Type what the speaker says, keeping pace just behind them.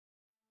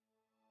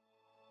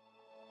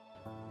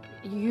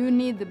You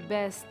need the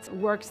best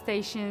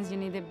workstations, you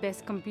need the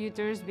best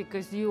computers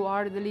because you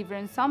are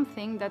delivering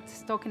something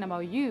that's talking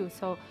about you.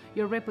 So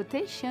your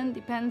reputation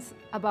depends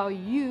about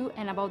you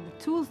and about the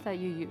tools that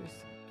you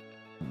use.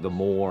 The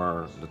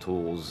more the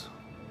tools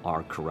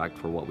are correct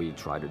for what we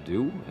try to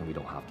do and we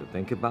don't have to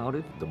think about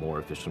it, the more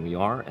efficient we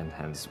are, and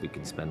hence we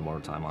can spend more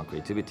time on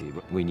creativity.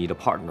 We need a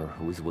partner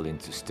who is willing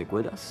to stick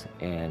with us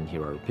and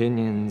hear our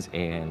opinions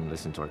and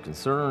listen to our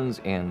concerns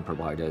and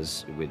provide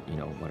us with,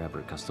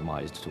 whatever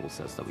customized tool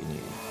sets that we need.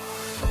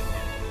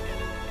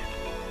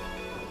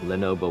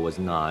 Lenovo was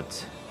not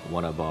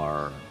one of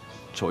our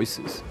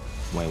choices.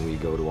 When we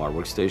go to our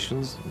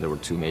workstations, there were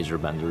two major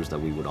vendors that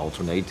we would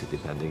alternate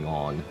depending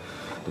on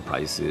the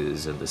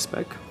prices and the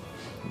spec.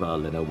 But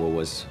Lenovo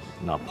was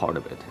not part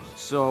of it.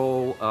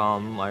 So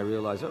I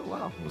realized, oh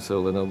wow,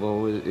 so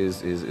Lenovo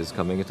is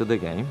coming into the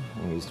game.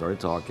 And we started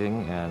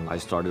talking, and I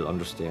started to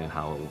understand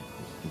how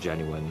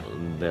genuine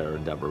their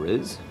endeavor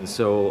is. And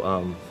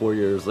so 4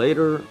 years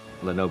later,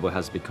 Lenovo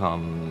has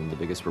become the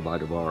biggest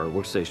provider of our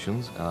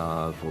workstations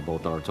for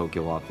both our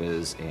Tokyo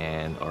office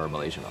and our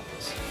Malaysian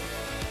office.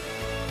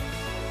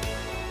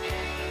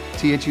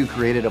 THU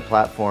created a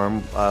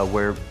platform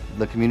where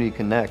the community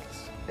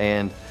connects,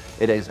 and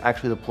it is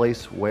actually the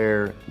place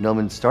where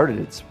Nomen started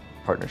its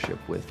partnership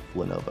with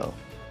Lenovo.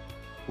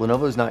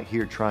 Lenovo is not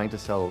here trying to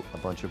sell a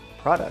bunch of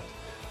product.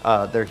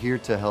 They're here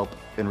to help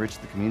enrich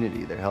the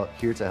community. They're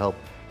here to help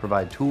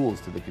provide tools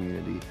to the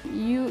community.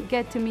 You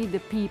get to meet the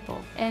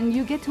people, and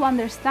you get to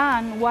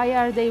understand why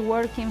are they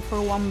working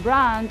for one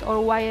brand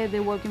or why are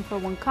they working for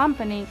one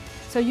company.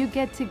 So you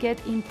get to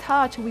get in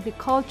touch with the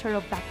culture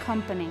of that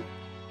company.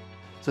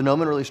 So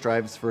Nomen really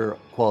strives for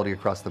quality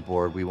across the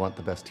board. We want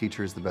the best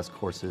teachers, the best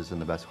courses,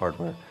 and the best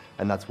hardware.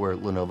 And that's where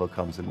Lenovo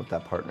comes in with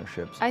that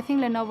partnership. I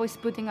think Lenovo is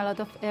putting a lot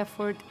of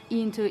effort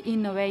into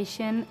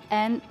innovation,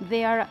 and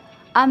they are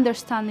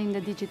understanding the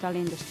digital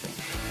industry.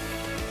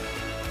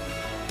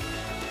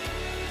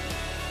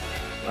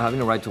 Having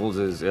the right tools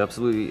is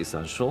absolutely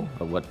essential.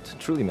 What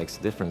truly makes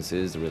a difference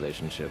is the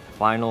relationship.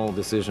 Final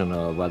decision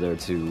of whether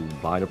to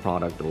buy the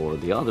product or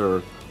the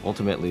other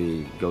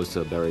ultimately goes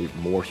to a very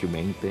more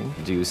humane thing.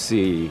 Do you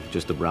see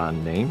just a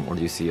brand name, or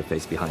do you see a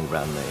face behind the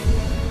brand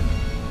name?